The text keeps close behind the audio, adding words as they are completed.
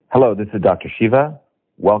Hello, this is Dr. Shiva.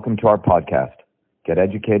 Welcome to our podcast, Get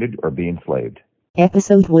Educated or Be Enslaved.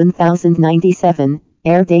 Episode 1097,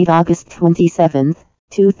 air date August 27th,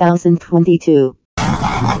 2022.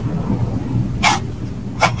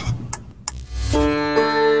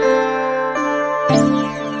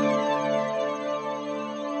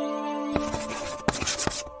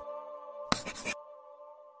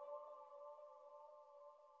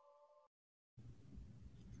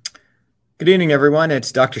 Good evening, everyone.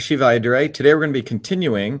 It's Dr. Shiva Ayyadurai. Today, we're going to be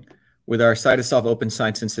continuing with our Cytosolve Open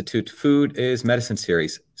Science Institute Food is Medicine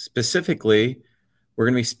series. Specifically, we're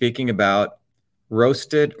going to be speaking about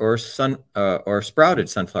roasted or sprouted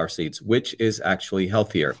sunflower seeds, which is actually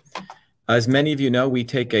healthier. As many of you know, we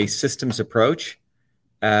take a systems approach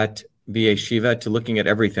at VA Shiva to looking at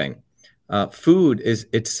everything. Food is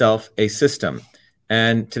itself a system.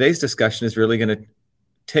 And today's discussion is really going to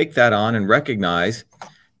take that on and recognize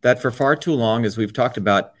that for far too long, as we've talked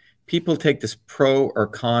about, people take this pro or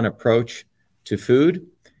con approach to food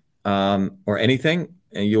or anything,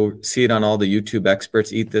 and you'll see it on all the YouTube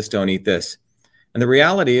experts, eat this, don't eat this. And the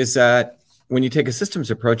reality is that when you take a systems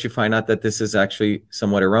approach, you find out that this is actually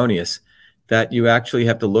somewhat erroneous, that you actually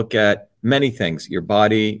have to look at many things, your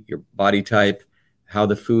body type, how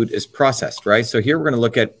the food is processed, right? So here we're going to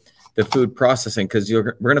look at the food processing because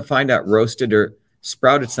we're going to find out roasted or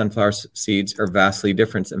sprouted sunflower seeds are vastly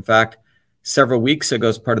different. In fact, several weeks ago,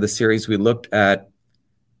 as part of the series, we looked at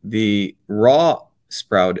the raw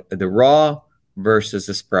versus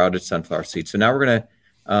the sprouted sunflower seeds. So now we're going to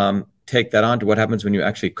take that on to what happens when you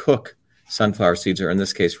actually cook sunflower seeds, or in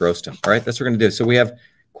this case, roast them. All right, that's what we're going to do. So we have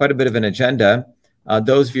quite a bit of an agenda.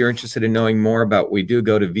 Those of you who are interested in knowing more about what we do,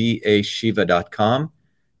 go to vashiva.com,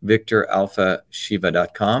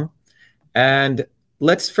 victoralphashiva.com. And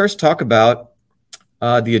let's first talk about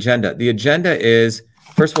the agenda. The agenda is,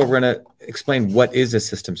 first of all, we're going to explain what is a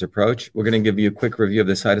systems approach. We're going to give you a quick review of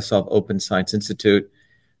the Cytosolve Open Science Institute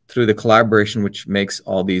through the collaboration which makes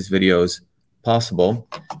all these videos possible.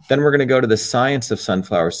 Then we're going to go to the science of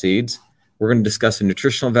sunflower seeds. We're going to discuss the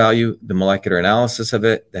nutritional value, the molecular analysis of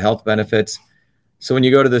it, the health benefits. So when you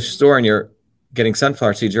go to the store and you're getting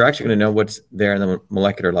sunflower seeds, you're actually going to know what's there in the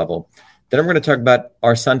molecular level. Then we're going to talk about,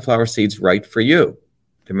 are sunflower seeds right for you?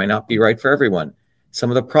 They may not be right for everyone. Some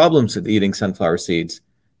of the problems with eating sunflower seeds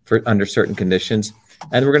under certain conditions.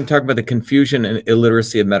 And we're going to talk about the confusion and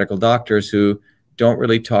illiteracy of medical doctors who don't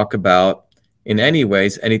really talk about, in any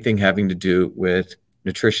ways, anything having to do with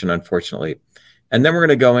nutrition, unfortunately. And then we're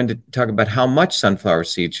going to go into talk about how much sunflower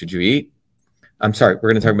seeds should you eat. We're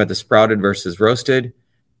going to talk about the sprouted versus roasted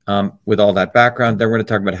with all that background. Then we're going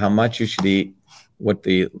to talk about how much you should eat, what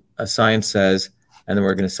the science says, and then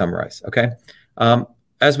we're going to summarize, okay?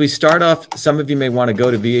 As we start off, some of you may want to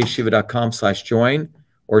go to vashiva.com/join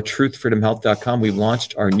or truthfreedomhealth.com. We've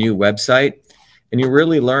launched our new website, and you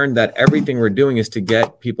really learn that everything we're doing is to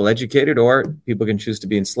get people educated, or people can choose to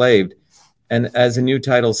be enslaved. And as the new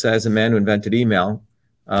title says, a man who invented email,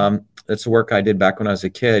 that's the work I did back when I was a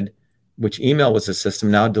kid, which email was a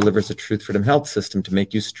system, now delivers a Truth Freedom Health system to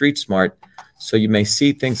make you street smart so you may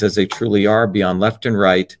see things as they truly are, beyond left and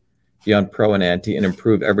right, beyond pro and anti, and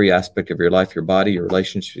improve every aspect of your life, your body, your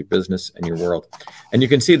relationship, your business, and your world. And you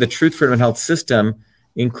can see the Truth Freedom Health system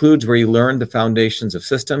includes where you learn the foundations of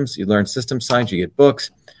systems. You learn system science, you get books,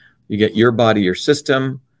 you get Your Body, Your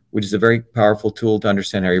System, which is a very powerful tool to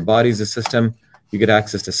understand how your body is a system. You get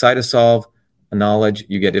access to Cytosolve knowledge,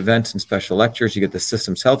 you get events and special lectures, you get the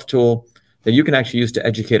Systems Health tool that you can actually use to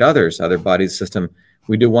educate others, other bodies system.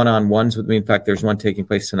 We do one-on-ones with me. In fact, there's one taking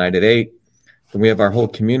place tonight at 8. Then we have our whole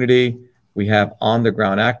community. We have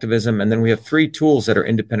on-the-ground activism. And then we have 3 tools that are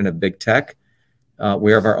independent of big tech.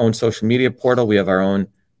 We have our own social media portal. We have our own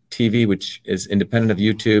TV, which is independent of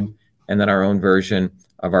YouTube, and then our own version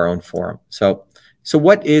of our own forum. So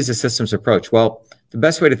what is a systems approach? Well, the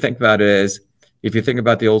best way to think about it is, if you think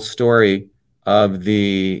about the old story of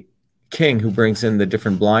the king who brings in the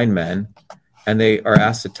different blind men, and they are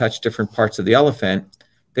asked to touch different parts of the elephant,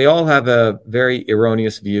 they all have a very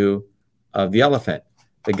erroneous view of the elephant.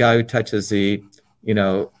 The guy who touches the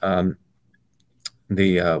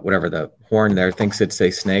horn there thinks it's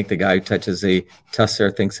a snake. The guy who touches the tusk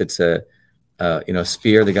there thinks it's a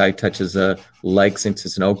spear. The guy who touches the leg thinks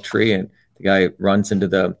it's an oak tree, and the guy who runs into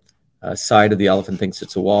the side of the elephant thinks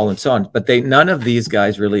it's a wall, and so on. But none of these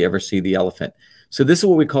guys really ever see the elephant. So this is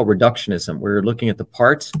what we call reductionism. We're looking at the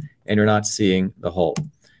parts and you're not seeing the whole.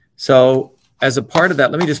 So as a part of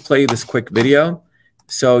that, let me just play you this quick video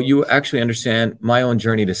so you actually understand my own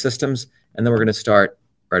journey to systems, and then we're going to start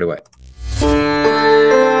right away.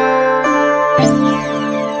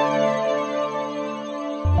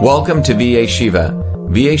 Welcome to VA Shiva.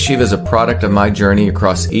 VA Shiva is a product of my journey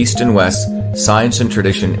across East and West, science and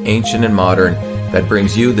tradition, ancient and modern, that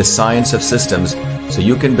brings you the science of systems so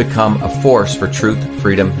you can become a force for truth,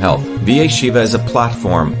 freedom, health. VA Shiva is a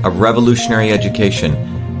platform of revolutionary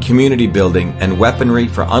education, community building, and weaponry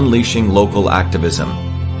for unleashing local activism.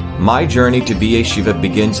 My journey to VA Shiva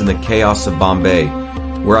begins in the chaos of Bombay,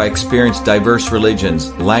 where I experienced diverse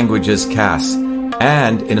religions, languages, castes,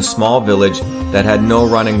 and in a small village that had no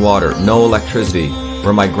running water, no electricity,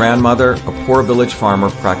 where my grandmother, a poor village farmer,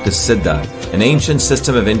 practiced Siddha, an ancient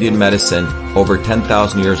system of Indian medicine over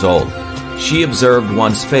 10,000 years old. She observed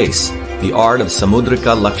one's face, the art of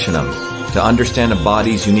Samudrika Lakshanam, to understand a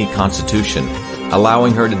body's unique constitution,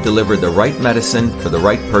 allowing her to deliver the right medicine for the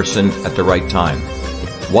right person at the right time.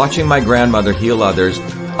 Watching my grandmother heal others,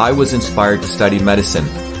 I was inspired to study medicine,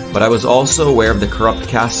 but I was also aware of the corrupt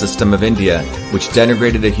caste system of India, which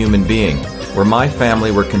denigrated a human being, where my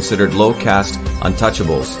family were considered low caste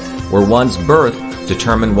untouchables, where one's birth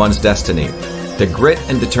determined one's destiny. The grit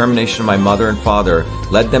and determination of my mother and father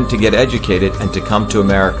led them to get educated and to come to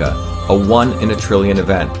America, a 1 in a trillion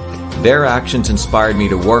event. Their actions inspired me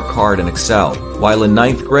to work hard and excel. While in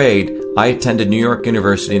 9th grade, I attended New York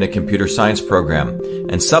University in a computer science program,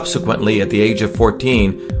 and subsequently, at the age of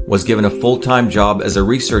 14, was given a full-time job as a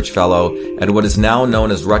research fellow at what is now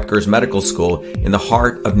known as Rutgers Medical School in the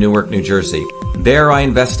heart of Newark, New Jersey. There I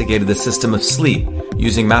investigated the system of sleep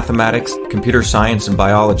using mathematics, computer science, and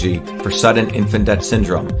biology for sudden infant death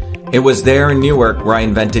syndrome. It was there in Newark where I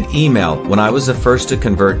invented email, when I was the first to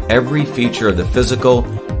convert every feature of the physical,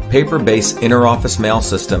 paper-based interoffice mail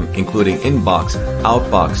system, including inbox,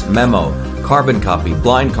 outbox, memo, carbon copy,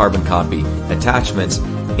 blind carbon copy, attachments,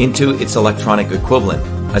 into its electronic equivalent,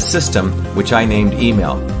 a system which I named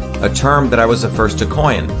email, a term that I was the first to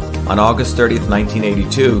coin. On August 30th,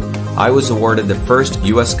 1982, I was awarded the first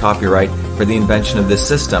U.S. copyright for the invention of this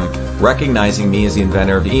system, recognizing me as the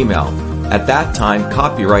inventor of email. At that time,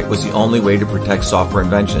 copyright was the only way to protect software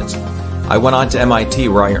inventions. I went on to MIT,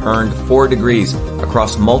 where I earned 4 degrees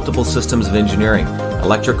across multiple systems of engineering: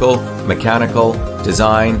 electrical, mechanical,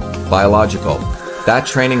 design, biological. That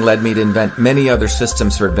training led me to invent many other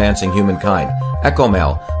systems for advancing humankind.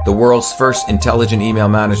 EchoMail, the world's first intelligent email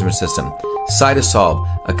management system. Cytosolve,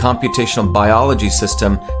 a computational biology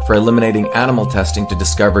system for eliminating animal testing to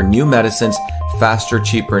discover new medicines faster,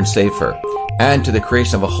 cheaper, and safer. And to the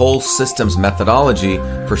creation of a whole systems methodology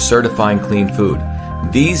for certifying clean food.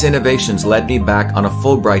 These innovations led me back on a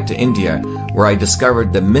Fulbright to India, where I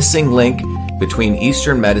discovered the missing link between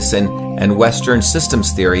Eastern medicine and Western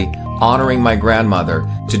systems theory, honoring my grandmother,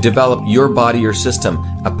 to develop Your Body, Your System,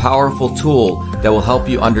 a powerful tool that will help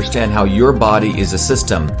you understand how your body is a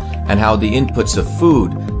system and how the inputs of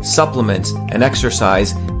food, supplements, and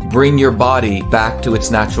exercise bring your body back to its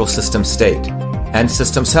natural system state. And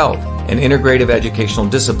Systems Health, an integrative educational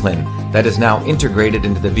discipline that is now integrated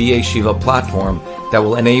into the VA Shiva platform that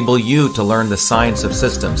will enable you to learn the science of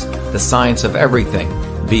systems, the science of everything,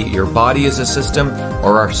 be it your body as a system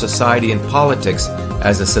or our society and politics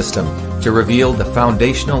as a system, to reveal the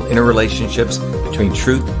foundational interrelationships between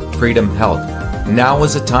truth, freedom, health. Now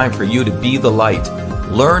is the time for you to be the light,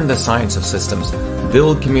 learn the science of systems,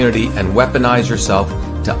 build community, and weaponize yourself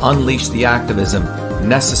to unleash the activism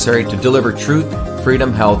necessary to deliver truth,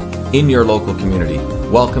 freedom, health in your local community.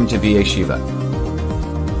 Welcome to VA Shiva.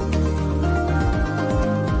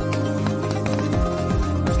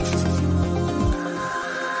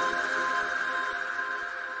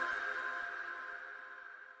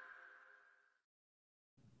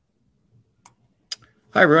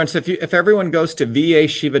 Hi, everyone. So if everyone goes to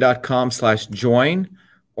vashiva.com/join,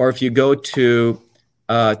 or if you go to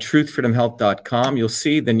truthfreedomhealth.com, you'll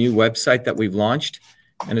see the new website that we've launched,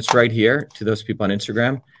 and it's right here to those people on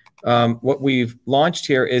Instagram. What we've launched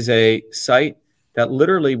here is a site that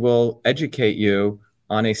literally will educate you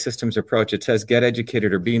on a systems approach. It says get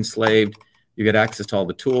educated or be enslaved. You get access to all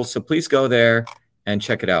the tools. So please go there and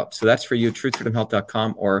check it out. So that's for you,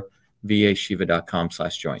 truthfreedomhealth.com or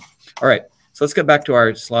vashiva.com/join. All right. So let's get back to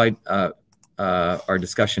our slide, our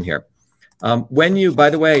discussion here. When you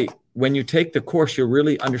take the course, you'll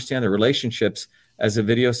really understand the relationships, as the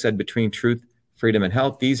video said, between truth, freedom, and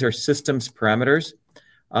health. These are systems parameters.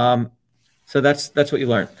 So that's what you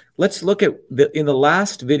learn. Let's look at in the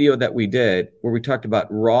last video that we did, where we talked about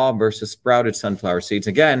raw versus sprouted sunflower seeds.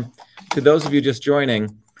 Again, to those of you just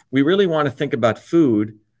joining, we really want to think about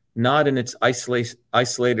food, not in its isolated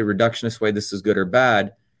reductionist way, this is good or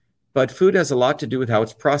bad, but food has a lot to do with how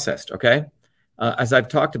it's processed, okay? As I've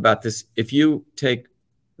talked about this, if you take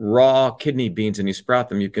raw kidney beans and you sprout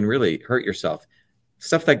them, you can really hurt yourself.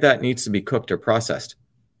 Stuff like that needs to be cooked or processed,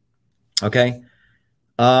 okay?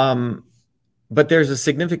 But there's a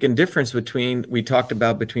significant difference we talked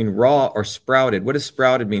about between raw or sprouted. What does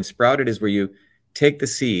sprouted mean? Sprouted is where you take the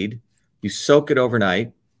seed, you soak it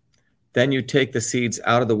overnight, then you take the seeds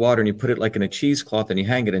out of the water and you put it like in a cheesecloth and you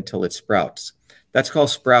hang it until it sprouts. That's called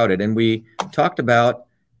sprouted. And we talked about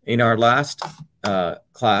in our last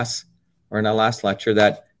class or in our last lecture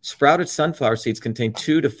that sprouted sunflower seeds contain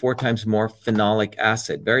 2 to 4 times more phenolic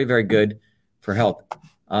acid. Very, very good for health.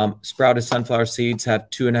 Sprouted sunflower seeds have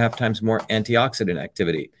 2.5 times more antioxidant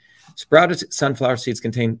activity. Sprouted sunflower seeds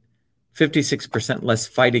contain 56% less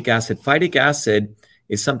phytic acid. Phytic acid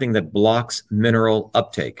is something that blocks mineral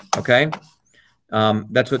uptake, okay?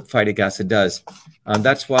 That's what phytic acid does.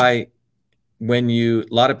 That's why a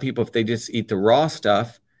lot of people, if they just eat the raw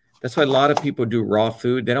stuff, that's why a lot of people do raw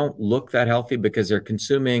food. They don't look that healthy because they're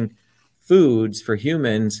consuming foods for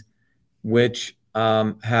humans which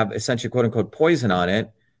have essentially quote unquote poison on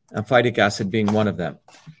it, and phytic acid being one of them.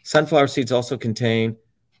 Sunflower seeds also contain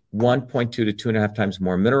 1.2 to 2.5 times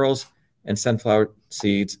more minerals, and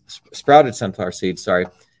sprouted sunflower seeds,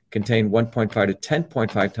 contain 1.5 to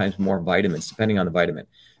 10.5 times more vitamins, depending on the vitamin.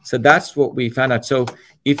 So that's what we found out. So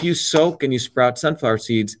if you soak and you sprout sunflower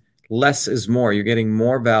seeds, less is more. You're getting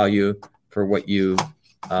more value for what you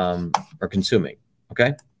are consuming,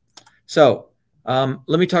 okay? So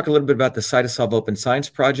let me talk a little bit about the CytoSolve Open Science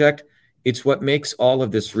Project. It's what makes all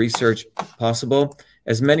of this research possible.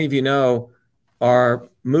 As many of you know, our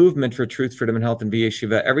movement for truth, freedom, and health in VA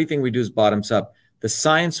Shiva, everything we do is bottoms up. The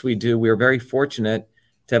science we do, we are very fortunate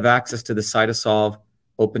to have access to the CytoSolve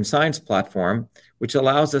Open Science platform, which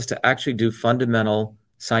allows us to actually do fundamental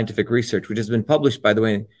scientific research, which has been published, by the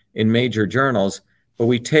way, in major journals. But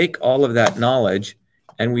we take all of that knowledge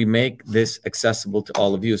and we make this accessible to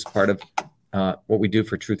all of you as part of what we do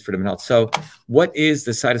for truth, freedom, and health. So what is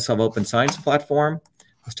the CytoSolve Open Science platform?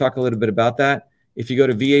 Let's talk a little bit about that. If you go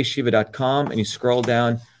to vashiva.com and you scroll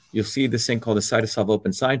down, you'll see this thing called the CytoSolve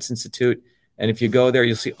Open Science Institute. And if you go there,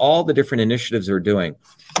 you'll see all the different initiatives we're doing.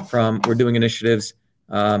 We're doing initiatives.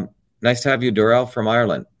 Nice to have you, Dorel, from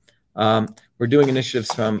Ireland. We're doing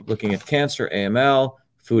initiatives from looking at cancer, AML,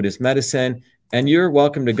 food as medicine. And you're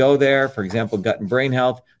welcome to go there. For example, gut and brain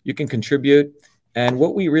health. You can contribute. And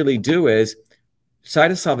what we really do is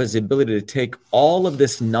CytoSolve has the ability to take all of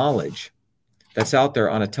this knowledge that's out there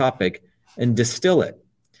on a topic and distill it.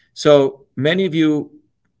 So many of you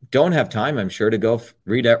don't have time, I'm sure, to go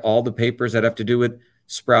read all the papers that have to do with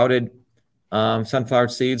sprouted sunflower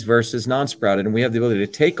seeds versus non-sprouted. And we have the ability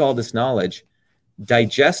to take all this knowledge,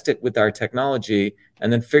 digest it with our technology,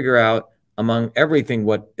 and then figure out among everything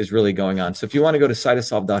what is really going on. So if you want to go to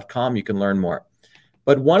cytosolve.com, you can learn more.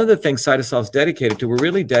 But one of the things CytoSolve is dedicated to, we're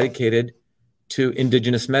really dedicated to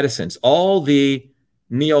indigenous medicines. All the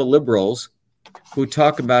neoliberals who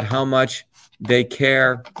talk about how much they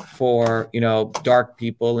care for, dark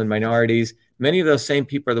people and minorities, many of those same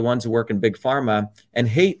people are the ones who work in big pharma and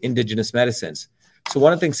hate indigenous medicines. So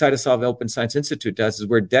one of the things CytoSolve Open Science Institute does is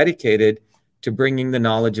we're dedicated to bringing the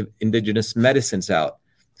knowledge of indigenous medicines out.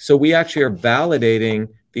 So we actually are validating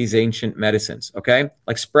these ancient medicines, okay?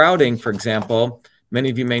 Like sprouting, for example, many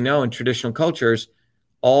of you may know in traditional cultures,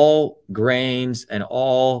 all grains and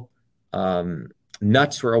all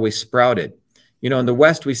nuts were always sprouted. In the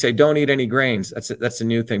West, we say, don't eat any grains. That's a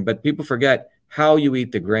new thing. But people forget how you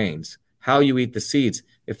eat the grains, how you eat the seeds.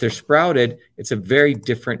 If they're sprouted, it's a very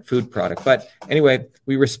different food product. But anyway,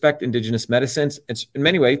 we respect indigenous medicines. It's in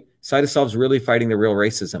many ways, CytoSolve's really fighting the real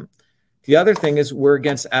racism. The other thing is we're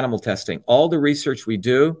against animal testing. All the research we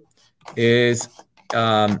do is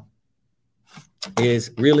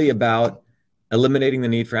really about eliminating the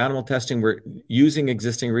need for animal testing. We're using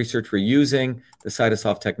existing research. We're using the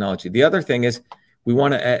CytoSolve technology. The other thing is we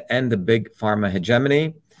want to end the big pharma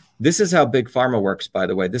hegemony. This is how big pharma works, by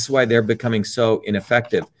the way. This is why they're becoming so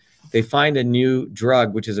ineffective. They find a new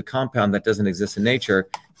drug, which is a compound that doesn't exist in nature.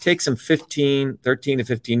 It takes them 13 to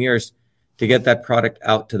 15 years to get that product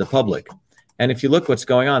out to the public. And if you look what's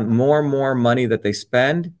going on, more and more money that they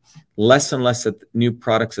spend, less and less new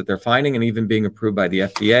products that they're finding and even being approved by the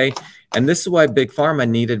FDA. And this is why big pharma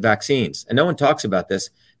needed vaccines. And no one talks about this.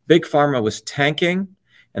 Big pharma was tanking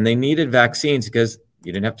and they needed vaccines because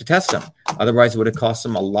you didn't have to test them. Otherwise, it would have cost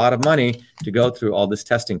them a lot of money to go through all this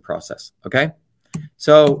testing process, okay?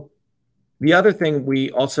 So the other thing we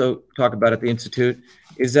also talk about at the Institute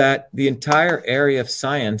is that the entire area of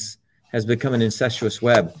science has become an incestuous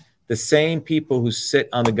web. The same people who sit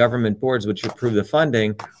on the government boards which approve the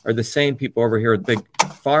funding are the same people over here with big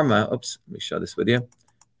pharma. Oops, let me show this with you.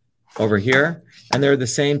 Over here. And they're the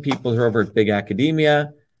same people who are over at big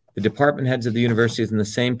academia, the department heads of the universities, and the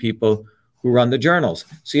same people who run the journals.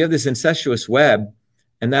 So you have this incestuous web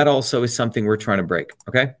And that also is something we're trying to break,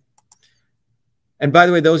 okay? And by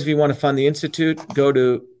the way, those of you who want to fund the Institute, go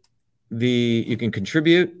to you can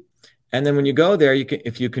contribute. And then when you go there,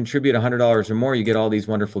 if you contribute $100 or more, you get all these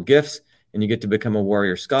wonderful gifts and you get to become a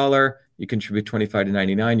Warrior Scholar. You contribute $25 to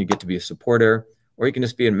 $99, you get to be a supporter, or you can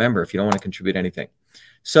just be a member if you don't want to contribute anything.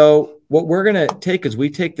 So what we're going to take is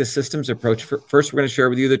we take the systems approach. First, we're going to share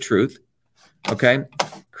with you the truth. Okay.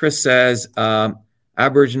 Chris says,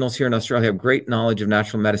 Aboriginals here in Australia have great knowledge of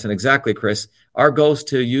natural medicine. Exactly, Chris. Our goal is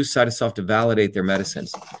to use Cytosolve to validate their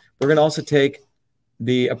medicines. We're going to also take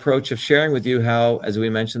the approach of sharing with you how, as we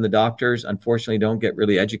mentioned, the doctors unfortunately don't get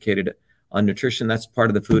really educated on nutrition. That's part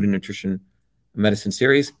of the food and nutrition medicine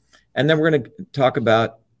series. And then we're going to talk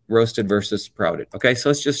about roasted versus sprouted. Okay, so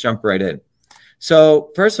let's just jump right in. So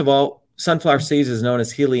first of all, sunflower seeds is known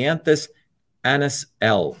as Helianthus anise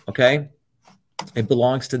L. Okay, it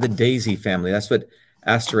belongs to the daisy family. That's what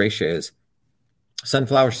Asteraceae is.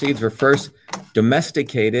 Sunflower seeds were first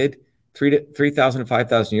domesticated 3,000 to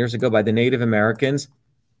 5,000 years ago by the Native Americans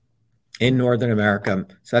in Northern America.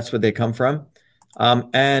 So that's where they come from.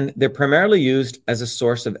 And they're primarily used as a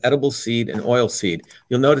source of edible seed and oil seed.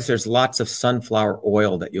 You'll notice there's lots of sunflower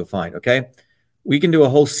oil that you'll find, okay? We can do a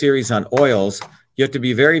whole series on oils. You have to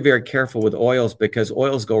be very, very careful with oils because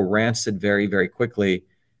oils go rancid very, very quickly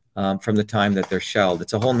from the time that they're shelled.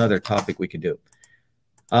 It's a whole nother topic we could do.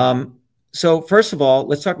 So first of all,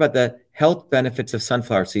 let's talk about the health benefits of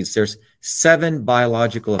sunflower seeds. There's 7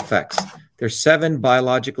 biological effects. There's 7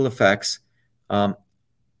 biological effects and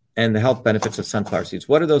the health benefits of sunflower seeds.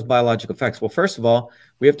 What are those biological effects? Well, first of all,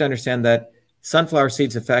 we have to understand that sunflower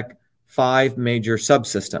seeds affect 5 major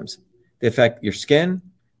subsystems. They affect your skin,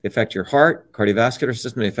 they affect your heart, cardiovascular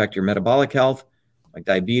system, they affect your metabolic health, like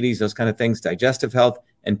diabetes, those kind of things, digestive health,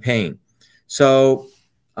 and pain. So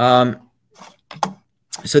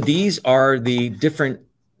these are the different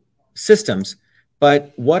systems,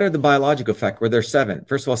 but what are the biological effects? Well, there's 7.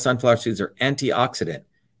 First of all, sunflower seeds are antioxidant,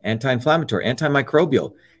 anti-inflammatory,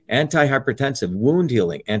 antimicrobial, anti-hypertensive, wound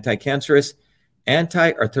healing, anti-cancerous,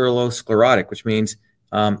 anti-arteriosclerotic, which means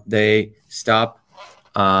they stop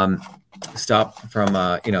from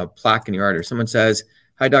plaque in your artery. Someone says,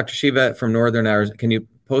 "Hi, Dr. Shiva from Northern Arizona. Can you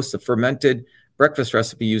post a fermented breakfast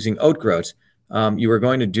recipe using oat groats? You were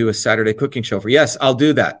going to do a Saturday cooking show for." Yes, I'll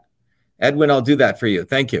do that. Edwin, I'll do that for you.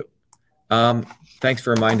 Thank you. Thanks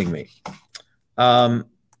for reminding me.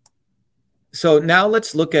 So now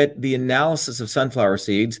let's look at the analysis of sunflower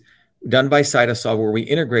seeds done by Cytosolve, where we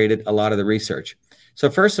integrated a lot of the research. So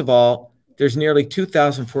first of all, there's nearly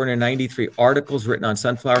 2,493 articles written on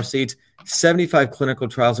sunflower seeds, 75 clinical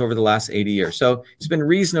trials over the last 80 years. So it's been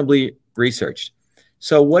reasonably researched.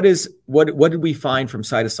 So what did we find from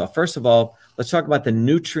Cytosolve? First of all, let's talk about the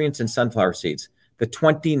nutrients in sunflower seeds, the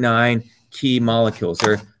 29 key molecules.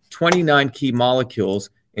 There are 29 key molecules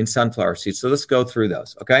in sunflower seeds. So let's go through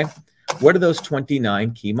those, okay? What are those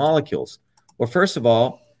 29 key molecules? Well, first of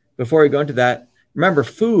all, before we go into that, remember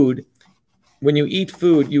food, when you eat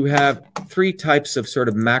food, you have 3 types of sort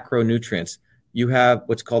of macronutrients. You have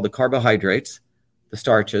what's called the carbohydrates, the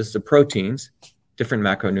starches, the proteins, different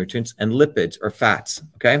macronutrients, and lipids or fats,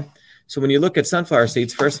 okay? So when you look at sunflower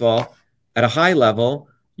seeds, first of all, at a high level,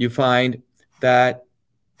 you find that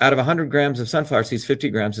out of 100 grams of sunflower seeds, 50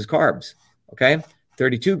 grams is carbs, okay?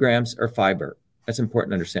 32 grams are fiber. That's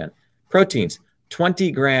important to understand. Proteins,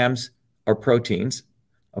 20 grams are proteins,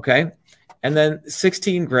 okay? And then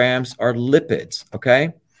 16 grams are lipids,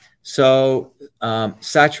 okay? So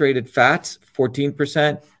saturated fats,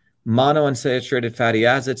 14%, monounsaturated fatty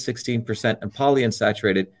acids, 16%, and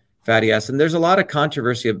polyunsaturated fatty acids. And there's a lot of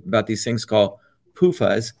controversy about these things called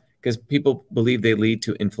PUFAs because people believe they lead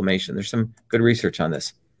to inflammation. There's some good research on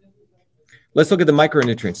this. Let's look at the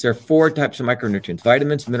micronutrients. There are 4 types of micronutrients: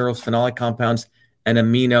 vitamins, minerals, phenolic compounds, and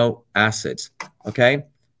amino acids, okay?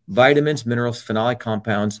 Vitamins, minerals, phenolic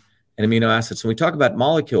compounds, and amino acids. So when we talk about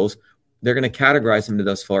molecules, they're going to categorize them into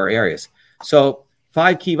those 4 areas. So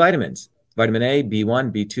 5 key vitamins: vitamin A,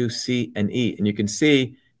 B1, B2, C, and E. And you can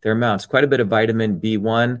see their amounts. Quite a bit of vitamin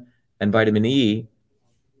B1 and vitamin E.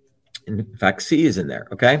 In fact, C is in there,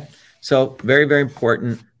 okay? So very, very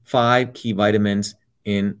important 5 key vitamins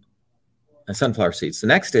in sunflower seeds. The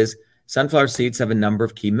next is sunflower seeds have a number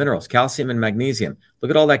of key minerals: calcium and magnesium.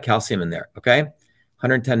 Look at all that calcium in there, okay?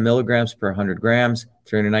 110 milligrams per 100 grams,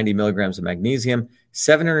 390 milligrams of magnesium,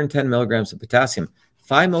 710 milligrams of potassium,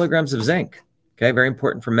 5 milligrams of zinc, okay? Very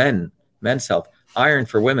important for men's health. Iron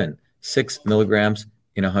for women, 6 milligrams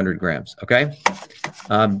in 100 grams, okay?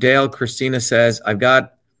 Dale Christina says, "I've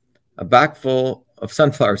got a bag full of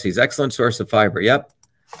sunflower seeds. Excellent source of fiber." Yep.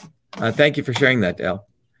 Thank you for sharing that, Dale.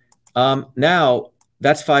 Now,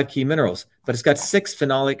 That's 5 key minerals, but it's got 6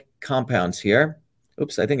 phenolic compounds here.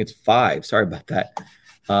 Oops, I think it's 5. Sorry about that.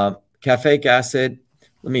 Caffeic acid.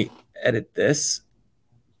 Let me edit this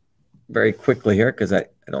very quickly here because I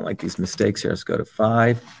don't like these mistakes here. Let's go to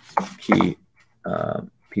 5 key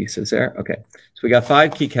pieces there. Okay, so we got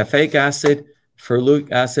 5 key: caffeic acid,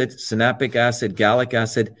 ferulic acid, synaptic acid, gallic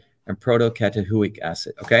acid, and protocatahoic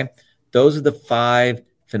acid. Okay, those are the 5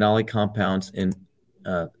 phenolic compounds in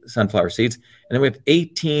sunflower seeds. And then we have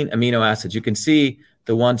 18 amino acids. You can see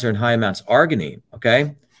the ones that are in high amounts. Arginine,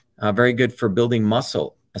 okay, very good for building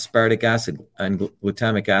muscle. Aspartic acid and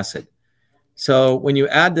glutamic acid. So when you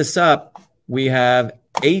add this up, we have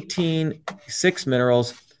 18 6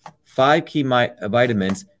 minerals, 5 key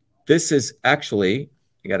vitamins. This is actually,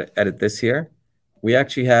 you got to edit this here. We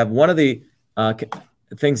actually have one of the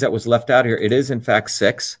things that was left out here. It is in fact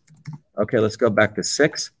 6. Okay, let's go back to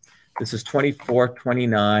 6. This is 24,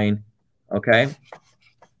 29. Okay,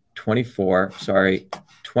 24. Sorry,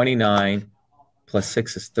 29 plus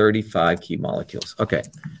 6 is 35 key molecules. Okay,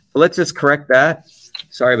 so let's just correct that.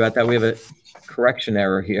 Sorry about that. We have a correction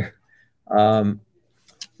error here when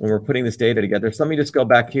we're putting this data together. So let me just go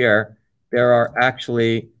back here. There are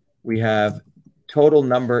actually, we have total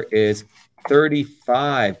number is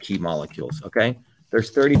 35 key molecules, okay?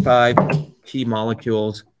 There's 35 key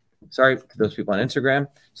molecules. Sorry to those people on Instagram.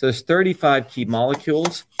 So there's 35 key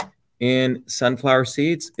molecules in sunflower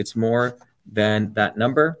seeds. It's more than that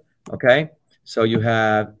number, okay? So you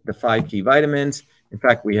have the 5 key vitamins. In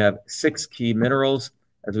fact, we have 6 key minerals,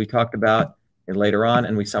 as we talked about later on,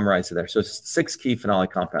 and we summarize it there. So it's 6 key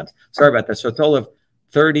phenolic compounds. Sorry about that. So a total of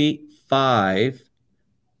 35, if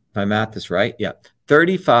my math is right, yeah,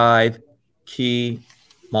 35 key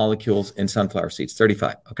molecules in sunflower seeds,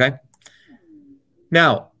 35, okay?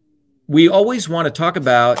 Now, we always want to talk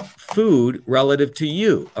about food relative to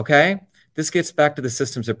you, okay? This gets back to the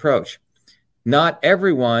systems approach. Not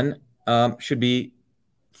everyone should be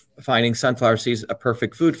finding sunflower seeds a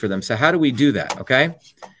perfect food for them. So how do we do that, okay?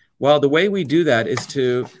 Well, the way we do that is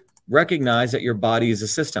to recognize that your body is a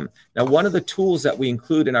system. Now, one of the tools that we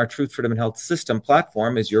include in our Truth, Freedom, and Health system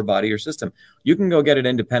platform is Your Body, Your System. You can go get it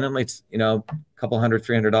independently. It's, a couple $100,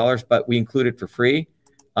 $300, but we include it for free.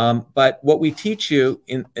 But what we teach you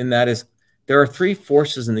in that is there are 3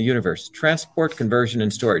 forces in the universe: transport, conversion,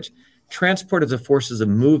 and storage. Transport is the forces of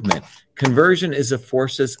movement. Conversion is the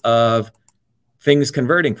forces of things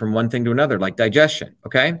converting from one thing to another, like digestion,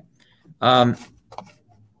 okay?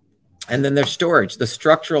 And then there's storage, the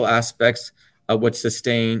structural aspects of what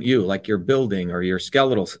sustain you, like your building or your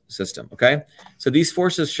skeletal system, okay? So these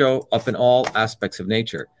forces show up in all aspects of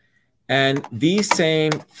nature. And these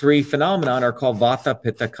same 3 phenomena are called Vata,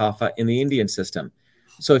 Pitta, Kapha in the Indian system.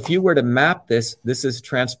 So if you were to map this, this is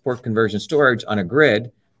transport, conversion, storage on a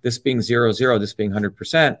grid, this being 0, 0, this being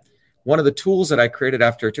 100%. One of the tools that I created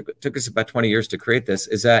after it took us about 20 years to create this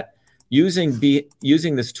is that using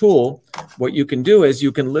this tool, what you can do is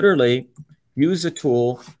you can literally use a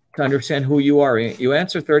tool to understand who you are. You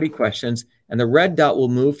answer 30 questions, and the red dot will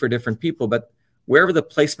move for different people. But wherever the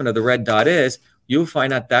placement of the red dot is, you'll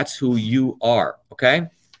find out that's who you are, okay?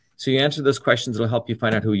 So you answer those questions, it'll help you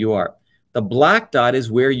find out who you are. The black dot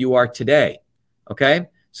is where you are today, okay?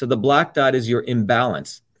 So the black dot is your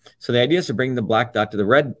imbalance. So the idea is to bring the black dot to the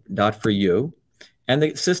red dot for you, and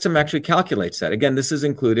the system actually calculates that. Again, this is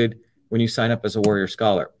included when you sign up as a Warrior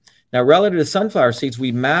Scholar. Now, relative to sunflower seeds,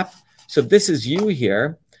 we map. So if this is you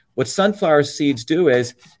here, what sunflower seeds do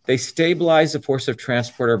is they stabilize the force of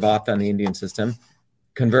transport or Vata in the Indian system,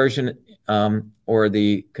 conversion or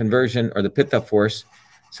the Pitta force.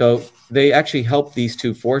 So they actually help these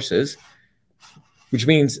 2 forces, which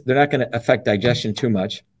means they're not going to affect digestion too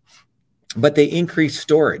much, but they increase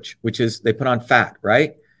storage, which is they put on fat,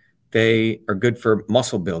 right? They are good for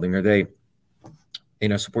muscle building, or they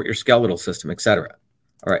support your skeletal system, etc.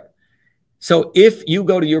 All right. So if you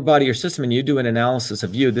go to Your Body, Your System, and you do an analysis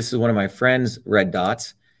of you, this is one of my friend's red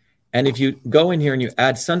dots. And if you go in here and you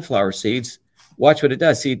add sunflower seeds, watch what it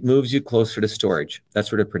does. See, it moves you closer to storage.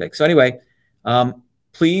 That's what it predicts. So anyway,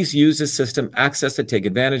 please use this system, access it, take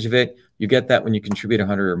advantage of it. You get that when you contribute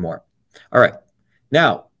 100 or more. All right.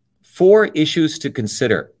 Now, 4 issues to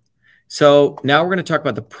consider. So now we're going to talk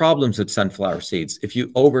about the problems with sunflower seeds if you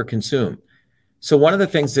overconsume. So one of the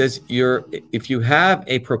things is if you have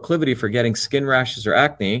a proclivity for getting skin rashes or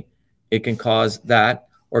acne, it can cause that,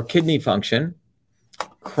 or kidney function,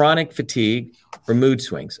 chronic fatigue, or mood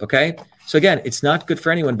swings, okay? So again, it's not good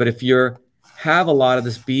for anyone, but if you have a lot of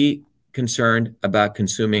this, be concerned about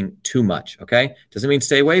consuming too much, okay? Doesn't mean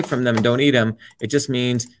stay away from them and don't eat them. It just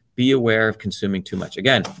means be aware of consuming too much.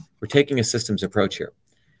 Again, we're taking a systems approach here.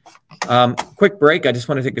 Quick break. I just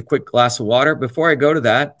want to take a quick glass of water. Before I go to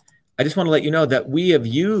that, I just want to let you know that we have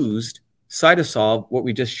used Cytosolve, what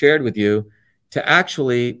we just shared with you, to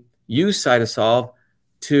actually use Cytosolve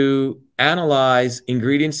to analyze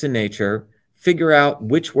ingredients in nature, figure out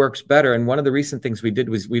which works better. And one of the recent things we did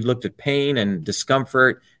was we looked at pain and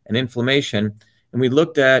discomfort and inflammation, and we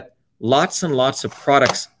looked at lots and lots of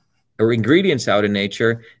products or ingredients out in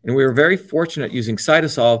nature. And we were very fortunate using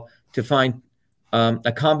Cytosolve to find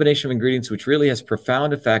a combination of ingredients which really has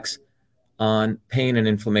profound effects on pain and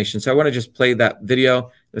inflammation. So I want to just play that video.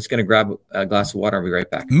 I'm just going to grab a glass of water. I'll be right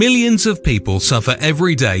back. Millions of people suffer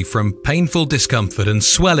every day from painful discomfort and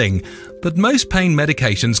swelling, but most pain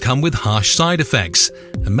medications come with harsh side effects,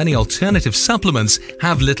 and many alternative supplements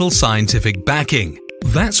have little scientific backing.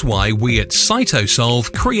 That's why we at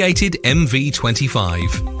Cytosolve created MV25.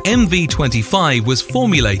 MV25 was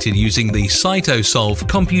formulated using the Cytosolve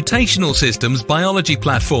Computational Systems Biology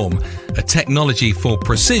Platform, a technology for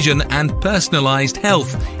precision and personalized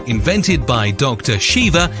health invented by Dr.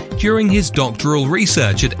 Shiva during his doctoral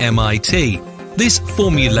research at MIT. This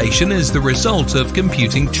formulation is the result of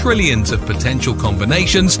computing trillions of potential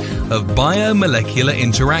combinations of biomolecular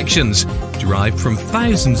interactions derived from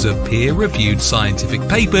thousands of peer-reviewed scientific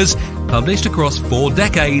papers published across 4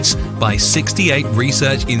 decades by 68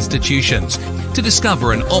 research institutions to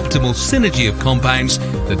discover an optimal synergy of compounds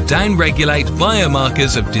that downregulate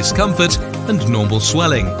biomarkers of discomfort and normal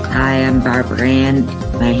swelling. Hi, I'm Barbara Ann.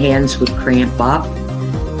 My hands would cramp up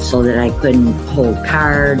so that I couldn't hold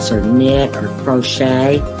cards or knit or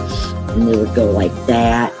crochet, and they would go like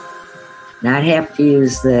that. And I'd have to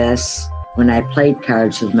use this when I played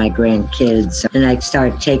cards with my grandkids, and I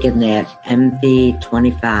started taking that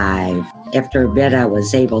MV25. After a bit, I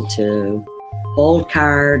was able to hold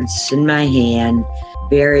cards in my hand,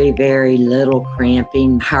 very, very little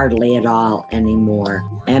cramping, hardly at all anymore.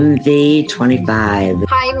 MV25.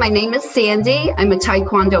 Hi, my name is Sandy. I'm a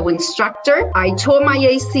Taekwondo instructor. I tore my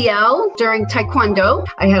ACL during Taekwondo.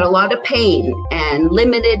 I had a lot of pain and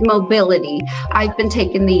limited mobility. I've been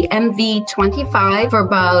taking the MV25 for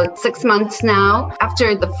about 6 months now.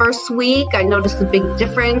 After the first week, I noticed a big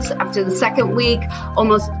difference. After the second week,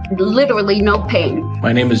 almost literally no pain.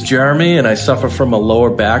 My name is Jeremy, and I suffer from a lower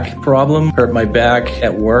back problem. Hurt my back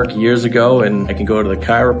at work years ago, and I can go to the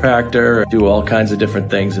chiropractor, do all kinds of different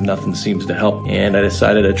things, and nothing seems to help. And I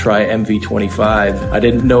decided to try MV25. I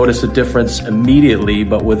didn't notice a difference immediately,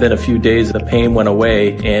 but within a few days, the pain went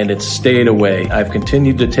away, and it stayed away. I've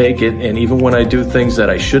continued to take it, and even when I do things that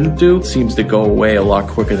I shouldn't do, it seems to go away a lot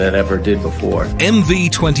quicker than it ever did before.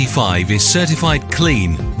 MV25 is certified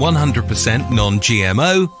clean, 100%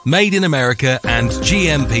 non-GMO, made in America, and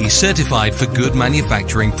GMP certified for good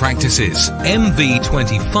manufacturing practices.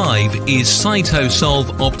 MV25 is Cytosolve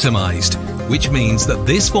optimized, which means that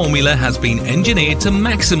this formula has been engineered to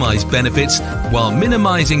maximize benefits while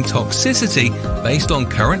minimizing toxicity based on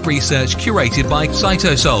current research curated by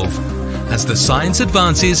Cytosolve. As the science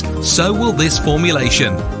advances, so will this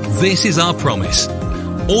formulation. This is our promise.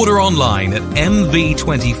 Order online at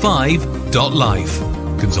mv25.life.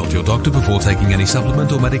 Consult your doctor before taking any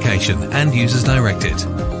supplement or medication and use as directed.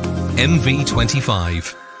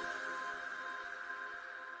 MV25.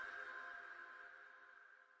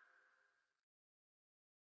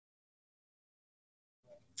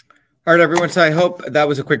 All right, everyone. So I hope that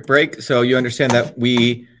was a quick break. So you understand that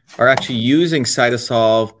we are actually using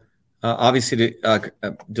Cytosolve, obviously, to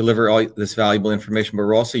deliver all this valuable information, but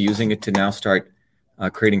we're also using it to now start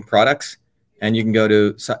creating products. And you can go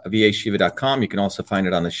to vashiva.com. You can also find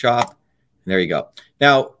it on the shop. And there you go.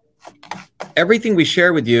 Now, everything we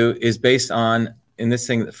share with you is based on, in this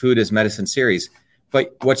thing, the Food is Medicine series.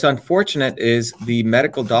 But what's unfortunate is the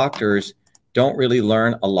medical doctors don't really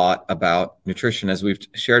learn a lot about nutrition. As we've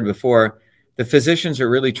shared before, the physicians are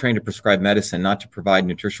really trained to prescribe medicine, not to provide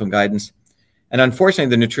nutritional guidance. And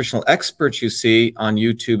unfortunately, the nutritional experts you see on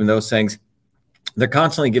YouTube and those things, they're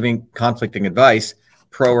constantly giving conflicting advice,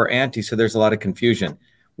 pro or anti, so there's a lot of confusion.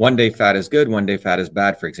 One day fat is good, one day fat is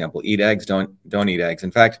bad, for example. Eat eggs, don't eat eggs.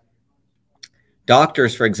 In fact,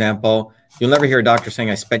 doctors, for example, you'll never hear a doctor saying,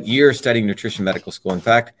 I spent years studying nutrition medical school. In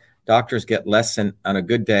fact, doctors get less than, on a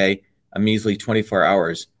good day, a measly 24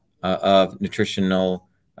 hours of nutritional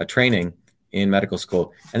training in medical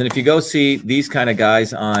school. And then if you go see these kind of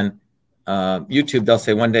guys on YouTube, they'll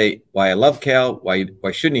say one day, why I love kale, why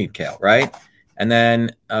shouldn't eat kale, right? And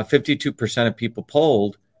then 52% of people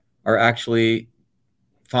polled are actually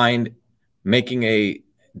find making a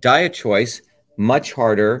diet choice much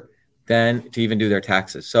harder than to even do their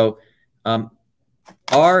taxes. So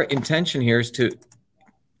our intention here is to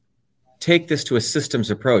take this to a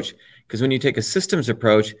systems approach. Because when you take a systems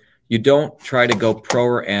approach, you don't try to go pro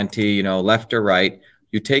or anti, left or right.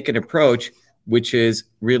 You take an approach which is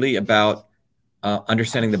really about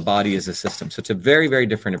understanding the body as a system. So it's a very, very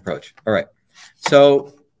different approach. All right.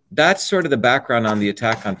 So that's sort of the background on the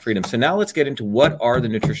attack on freedom. So now let's get into what are the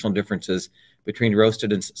nutritional differences between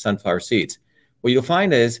roasted and sunflower seeds. What you'll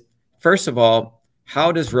find is, first of all,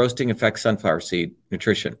 how does roasting affect sunflower seed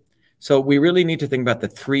nutrition? So we really need to think about the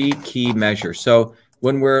three key measures. So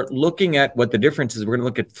when we're looking at what the difference is, we're going to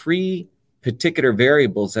look at three particular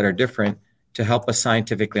variables that are different to help us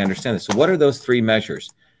scientifically understand this. So what are those three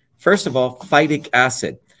measures? First of all, phytic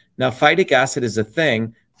acid. Now, phytic acid is a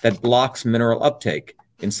thing that blocks mineral uptake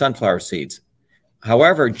in sunflower seeds.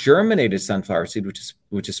 However, germinated sunflower seed,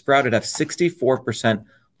 which is sprouted, have 64%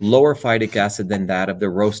 lower phytic acid than that of the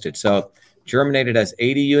roasted. So germinated has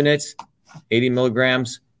 80 units, 80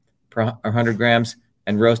 milligrams per 100 grams,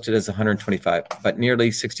 and roasted as 125, but nearly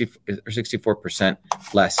 60 or 64%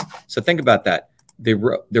 less. So think about that.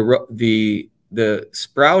 The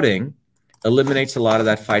sprouting eliminates a lot of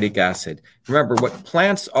that phytic acid. Remember what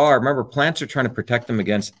plants are. Remember, plants are trying to protect them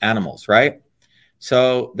against animals, right?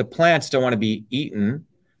 So the plants don't want to be eaten,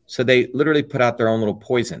 so they literally put out their own little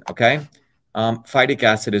poison. Okay, phytic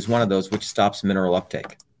acid is one of those which stops mineral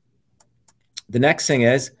uptake. The next thing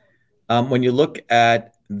is when you look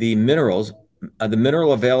at the minerals. The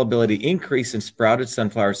mineral availability increase in sprouted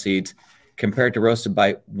sunflower seeds compared to roasted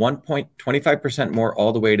by 1.25% more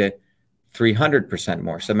all the way to 300%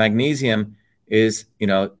 more. So magnesium is,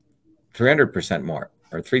 300% more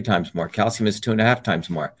or 3 times more. Calcium is 2.5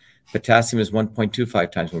 times more. Potassium is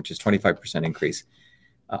 1.25 times more, which is 25% increase.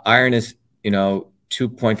 Iron is,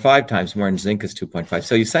 2.5 times more, and zinc is 2.5.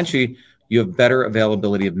 So essentially, you have better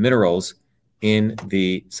availability of minerals in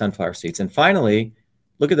the sunflower seeds. And finally,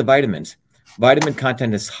 look at the vitamins. Vitamin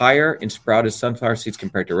content is higher in sprouted sunflower seeds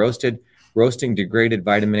compared to roasted. Roasting degraded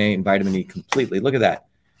vitamin A and vitamin E completely. Look at that.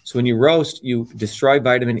 So when you roast, you destroy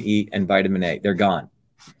vitamin E and vitamin A. They're gone.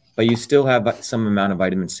 But you still have some amount of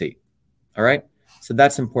vitamin C. All right? So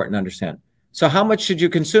that's important to understand. So how much should you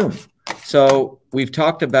consume? So we've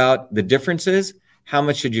talked about the differences. How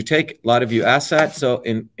much should you take? A lot of you asked that. So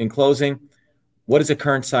in closing, what does the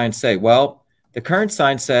current science say? Well, the current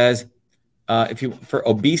science says, for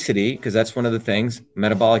obesity, because that's one of the things,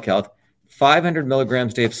 metabolic health, 500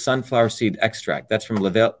 milligrams a day of sunflower seed extract. That's from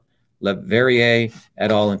Leverrier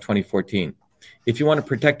et al. In 2014. If you want to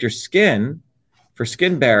protect your skin, for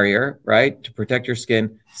skin barrier, right, to protect your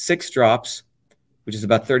skin, 6 drops, which is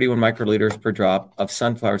about 31 microliters per drop of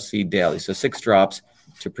sunflower seed daily. So 6 drops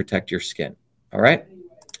to protect your skin. All right.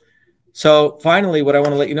 So finally, what I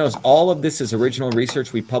want to let you know is all of this is original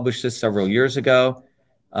research. We published this several years ago.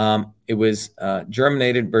 It was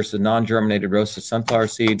germinated versus non-germinated roasted sunflower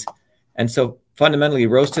seeds. And so fundamentally,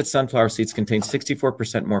 roasted sunflower seeds contain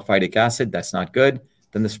 64% more phytic acid. That's not good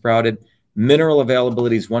than the sprouted. Mineral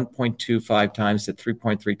availability is 1.25 times to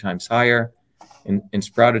 3.3 times higher in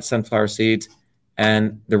sprouted sunflower seeds.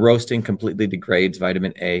 And the roasting completely degrades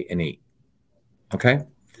vitamin A and E. Okay?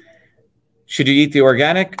 Should you eat the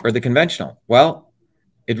organic or the conventional? Well,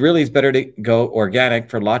 it really is better to go organic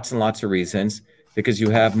for lots and lots of reasons, because you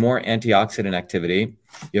have more antioxidant activity,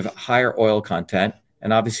 you have higher oil content,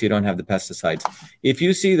 and obviously you don't have the pesticides. If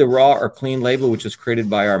you see the raw or clean label, which was created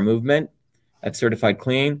by our movement at Certified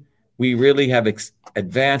Clean, we really have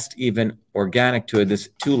advanced even organic to it. There's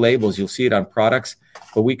 2 labels. You'll see it on products,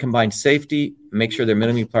 but we combine safety, make sure they're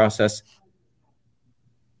minimally processed,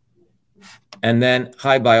 and then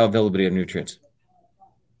high bioavailability of nutrients.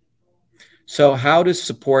 So how to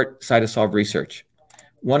support Cytosolve research?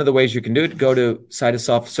 One of the ways you can do it, go to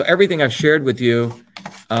Cytosolve. So everything I've shared with you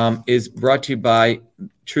is brought to you by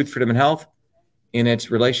Truth, Freedom, and Health in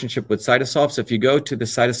its relationship with Cytosolve. So if you go to the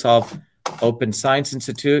Cytosolve Open Science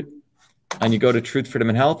Institute and you go to Truth, Freedom,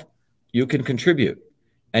 and Health, you can contribute.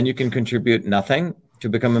 And you can contribute nothing to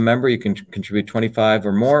become a member. You can contribute 25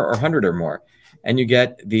 or more or 100 or more. And you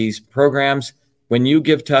get these programs. When you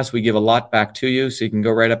give to us, we give a lot back to you. So you can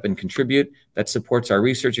go right up and contribute. That supports our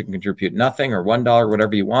research. You can contribute nothing or $1,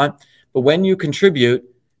 whatever you want. But when you contribute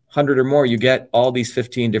 100 or more, you get all these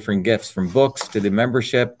 15 different gifts, from books to the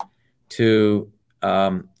membership to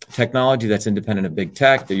technology that's independent of big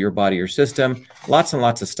tech, to Your Body, Your System. Lots and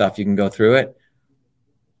lots of stuff. You can go through it.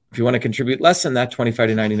 If you want to contribute less than that, $25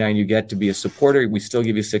 to $99, you get to be a supporter. We still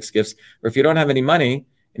give you 6 gifts. Or if you don't have any money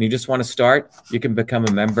and you just want to start, you can become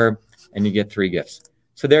a member and you get 3 gifts.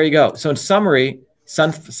 So there you go. So in summary,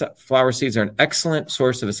 sunflower seeds are an excellent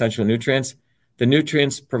source of essential nutrients. The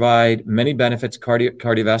nutrients provide many benefits: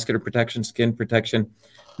 cardiovascular protection, skin protection,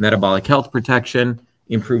 metabolic health protection,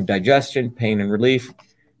 improved digestion, pain and relief.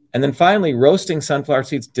 And then finally, roasting sunflower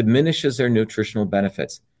seeds diminishes their nutritional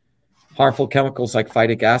benefits. Harmful chemicals like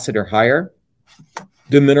phytic acid are higher,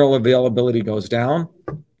 the mineral availability goes down,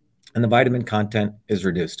 and the vitamin content is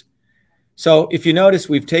reduced. So if you notice,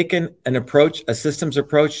 we've taken an approach, a systems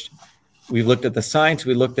approach. We've looked at the science.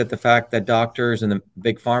 We looked at the fact that doctors and the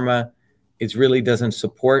big pharma, it really doesn't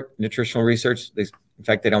support nutritional research. In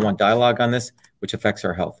fact, they don't want dialogue on this, which affects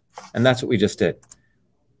our health. And that's what we just did.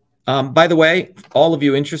 By the way, all of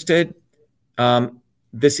you interested,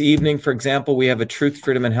 this evening, for example, we have a Truth,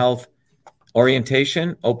 Freedom, and Health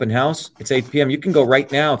orientation, open house. It's 8 p.m. You can go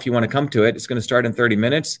right now if you want to come to it. It's going to start in 30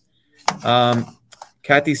 minutes.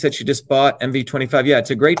 Kathy said she just bought MV25. Yeah, it's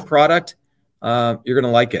a great product. You're going to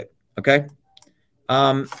like it. Okay.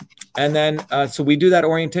 And then, so we do that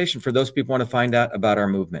orientation for those people who want to find out about our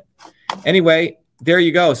movement. Anyway, there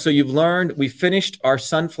you go. So you've learned, we finished our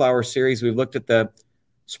sunflower series. We've looked at the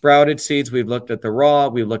sprouted seeds. We've looked at the raw.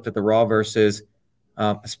 We've looked at the raw versus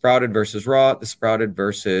sprouted versus raw, the sprouted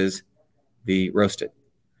versus the roasted.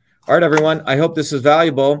 All right, everyone. I hope this is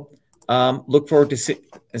valuable. Look forward to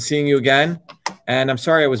seeing you again. And I'm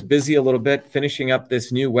sorry I was busy a little bit finishing up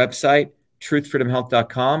this new website,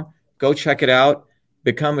 truthfreedomhealth.com. Go check it out.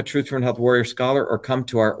 Become a Truth, Freedom, Health Warrior Scholar or come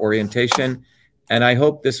to our orientation. And I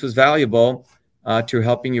hope this was valuable to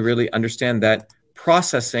helping you really understand that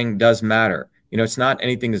processing does matter. You know, it's not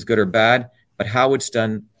anything is good or bad, but how it's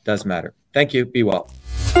done does matter. Thank you. Be well.